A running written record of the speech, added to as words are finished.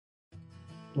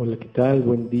Hola, ¿qué tal?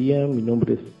 Buen día, mi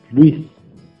nombre es Luis.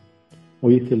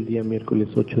 Hoy es el día miércoles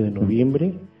 8 de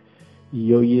noviembre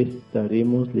y hoy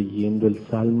estaremos leyendo el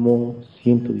Salmo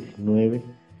 119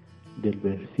 del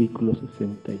versículo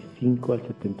 65 al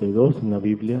 72 en la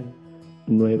Biblia,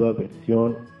 nueva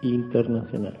versión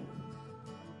internacional.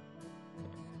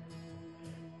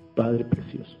 Padre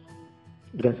precioso,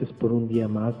 gracias por un día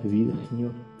más de vida,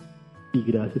 Señor, y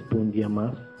gracias por un día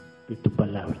más de tu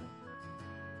palabra.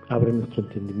 Abre nuestro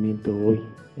entendimiento hoy,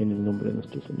 en el nombre de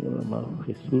nuestro Señor amado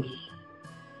Jesús.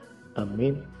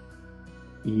 Amén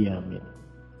y amén.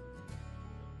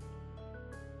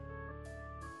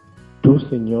 Tú,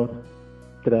 Señor,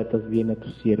 tratas bien a tu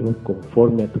siervo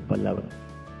conforme a tu palabra.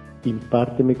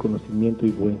 Impárteme conocimiento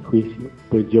y buen juicio,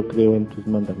 pues yo creo en tus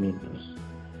mandamientos.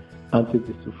 Antes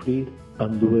de sufrir,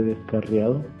 anduve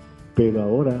descarriado, pero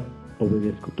ahora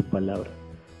obedezco tu palabra.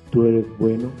 Tú eres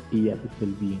bueno y haces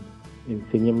el bien.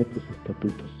 Enséñame tus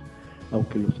estatutos,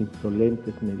 aunque los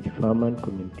insolentes me difaman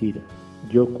con mentiras.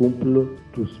 Yo cumplo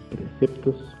tus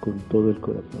preceptos con todo el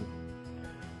corazón.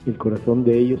 El corazón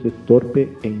de ellos es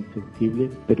torpe e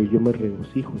insensible, pero yo me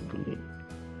regocijo en tu ley.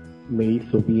 Me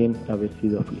hizo bien haber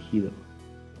sido afligido,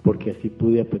 porque así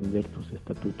pude aprender tus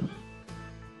estatutos.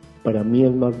 Para mí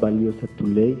es más valiosa tu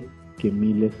ley que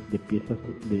miles de piezas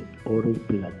de oro y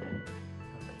plata.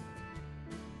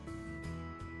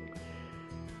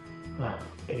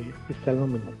 Este salmo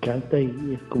me encanta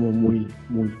y es como muy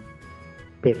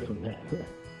personal.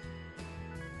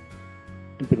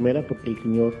 En primera, porque el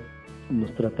Señor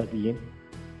nos trata bien,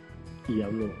 y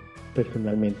hablo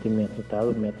personalmente, me ha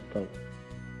tratado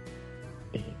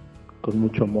con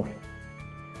mucho amor.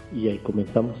 Y ahí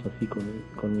comenzamos así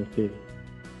con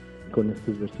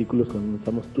estos versículos,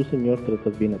 comenzamos: tú, Señor,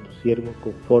 tratas bien a tu siervo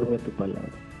conforme a tu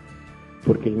palabra,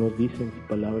 porque Él nos dice en su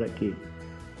palabra que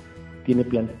tiene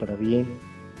planes para bien.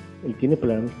 Él tiene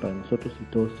planes para nosotros y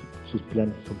todos sus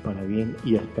planes son para bien,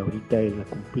 y hasta ahorita Él ha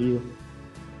cumplido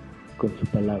con su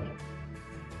palabra.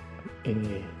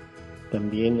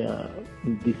 También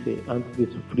dice: antes de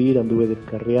sufrir anduve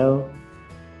descarriado,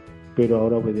 pero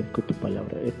ahora obedezco tu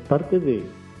palabra. Es parte de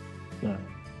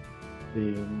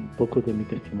un poco de mi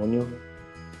testimonio,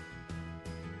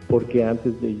 porque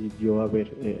antes de yo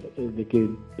de que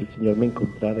el Señor me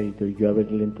encontrara y de yo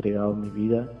haberle entregado mi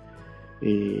vida,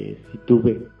 sí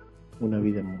tuve una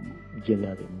vida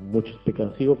llena de muchos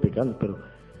pecados. Sigo pecando, pero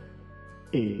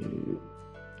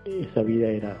esa vida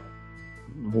era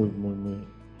muy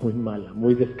mala,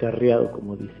 muy descarriado,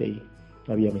 como dice ahí.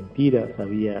 Había mentiras,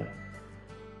 había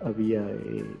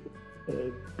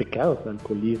pecados,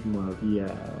 alcoholismo, había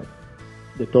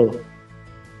de todo.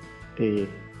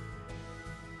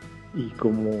 Y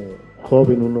como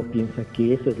joven uno piensa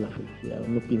que esa es la felicidad,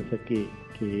 uno piensa que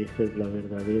esa es la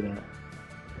verdadera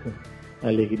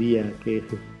alegría, que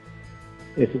eso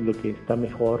es lo que está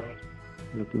mejor,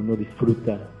 lo que uno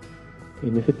disfruta.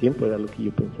 En ese tiempo era lo que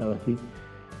yo pensaba así.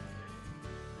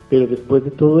 Pero después de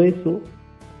todo eso,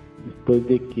 después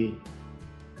de que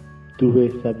tuve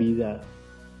esa vida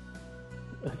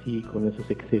así, con esos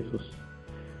excesos,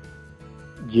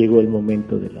 llegó el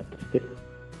momento de la tristeza.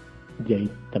 Y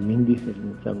ahí también dice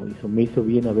el Salmo, dice: me hizo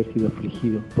bien haber sido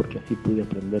afligido, porque así pude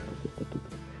aprender tus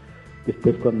estatutos.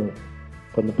 Después,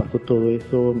 cuando pasó todo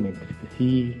eso, me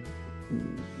entristecí,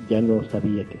 ya no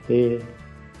sabía qué hacer,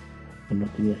 no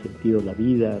tenía sentido la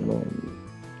vida,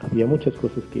 había muchas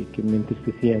cosas que me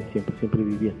entristecían, siempre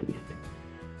vivía triste.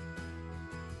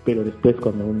 Pero después,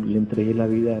 cuando le entregué la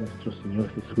vida a nuestro Señor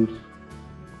Jesús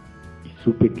y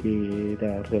supe que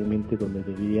era realmente donde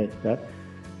debía estar,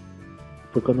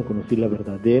 fue cuando conocí la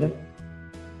verdadera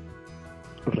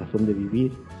razón de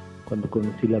vivir, cuando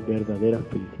conocí la verdadera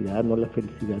felicidad, no la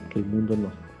felicidad que el mundo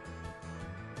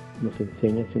nos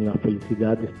enseña, sino la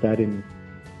felicidad de estar en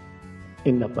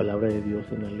la palabra de Dios,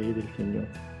 en la ley del Señor.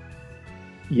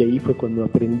 Y ahí fue cuando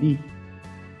aprendí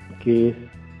que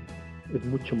es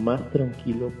mucho más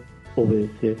tranquilo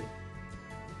obedecer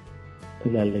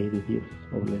la ley de Dios,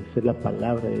 obedecer la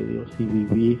palabra de Dios y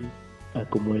vivir a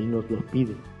como Él nos lo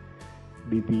pide,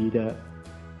 vivir a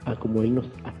como Él nos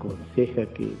aconseja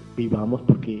que vivamos,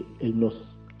 porque Él nos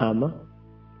ama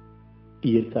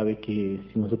y Él sabe que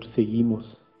si nosotros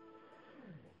seguimos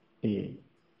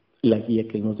la guía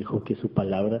que Él nos dejó, que es su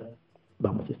palabra,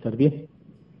 vamos a estar bien,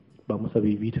 vamos a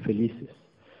vivir felices,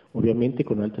 obviamente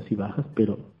con altas y bajas,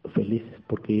 pero felices,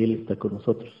 porque Él está con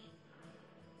nosotros.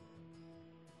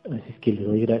 Así es que le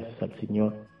doy gracias al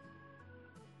Señor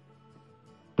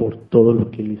por todo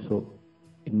lo que Él hizo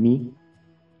en mí.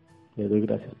 Le doy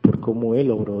gracias por cómo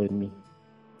Él obró en mí.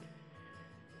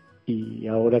 Y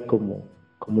ahora, como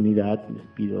comunidad, les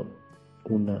pido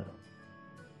una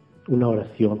una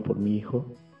oración por mi hijo,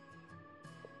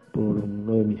 por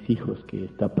uno de mis hijos que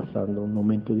está pasando un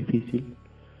momento difícil,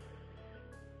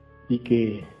 y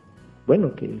que,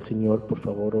 bueno, que el Señor, por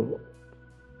favor,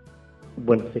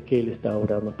 bueno, sé que Él está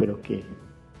orando, pero que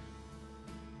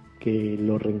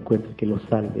lo reencuentre, que lo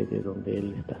salve de donde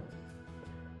Él está.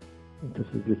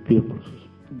 Entonces les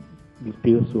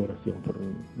pido su oración por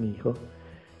mi hijo,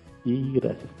 y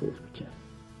gracias por escuchar.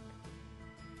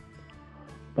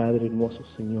 Padre hermoso,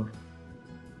 Señor,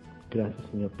 gracias,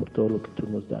 Señor, por todo lo que tú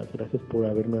nos das. Gracias por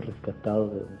haberme rescatado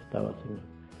de donde estaba, Señor.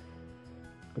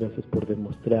 Gracias por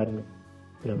demostrarme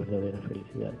la verdadera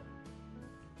felicidad.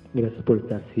 Gracias por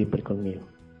estar siempre conmigo.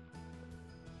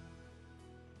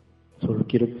 Solo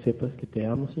quiero que sepas que te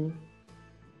amo, Señor.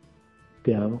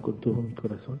 Te amo con todo mi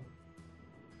corazón.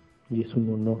 Y es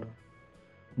un honor,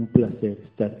 un placer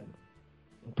estar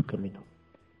en tu camino.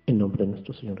 En nombre de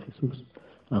nuestro Señor Jesús.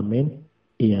 Amén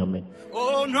y amén.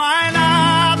 Oh, no hay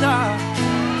nada,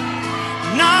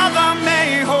 nada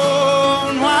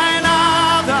mejor, no hay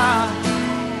nada,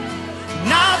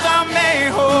 nada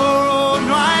mejor,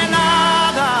 no hay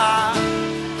nada,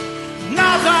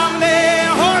 nada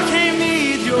mejor que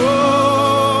mi Dios.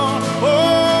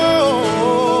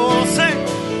 Oh, sí,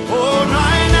 oh, no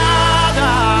hay nada,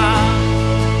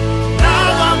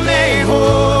 nada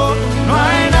mejor, no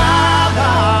hay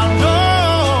nada, no,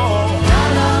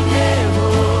 nada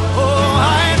mejor, oh,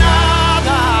 hay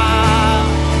nada,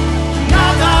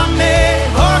 nada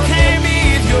mejor que mi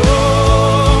Dios.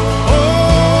 Oh,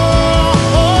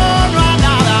 oh, no hay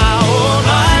nada, oh,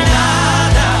 no hay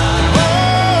nada, oh,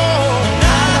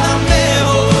 nada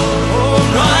mejor, oh,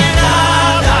 no hay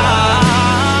nada,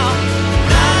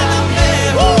 nada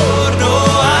mejor, no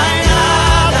hay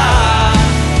nada,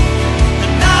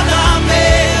 nada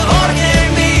mejor que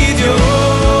mi Dios.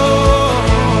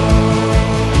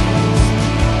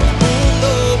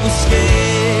 Lo busqué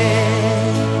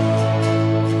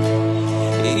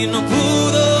y no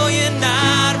pudo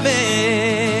llenarme.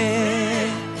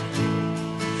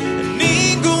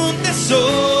 Ningún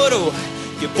tesoro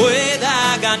que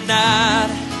pueda ganar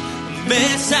me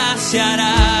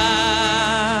saciará.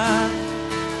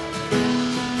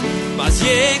 Mas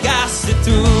llegaste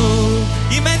tú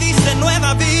y me diste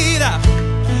nueva vida,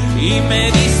 y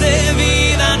me diste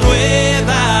vida nueva.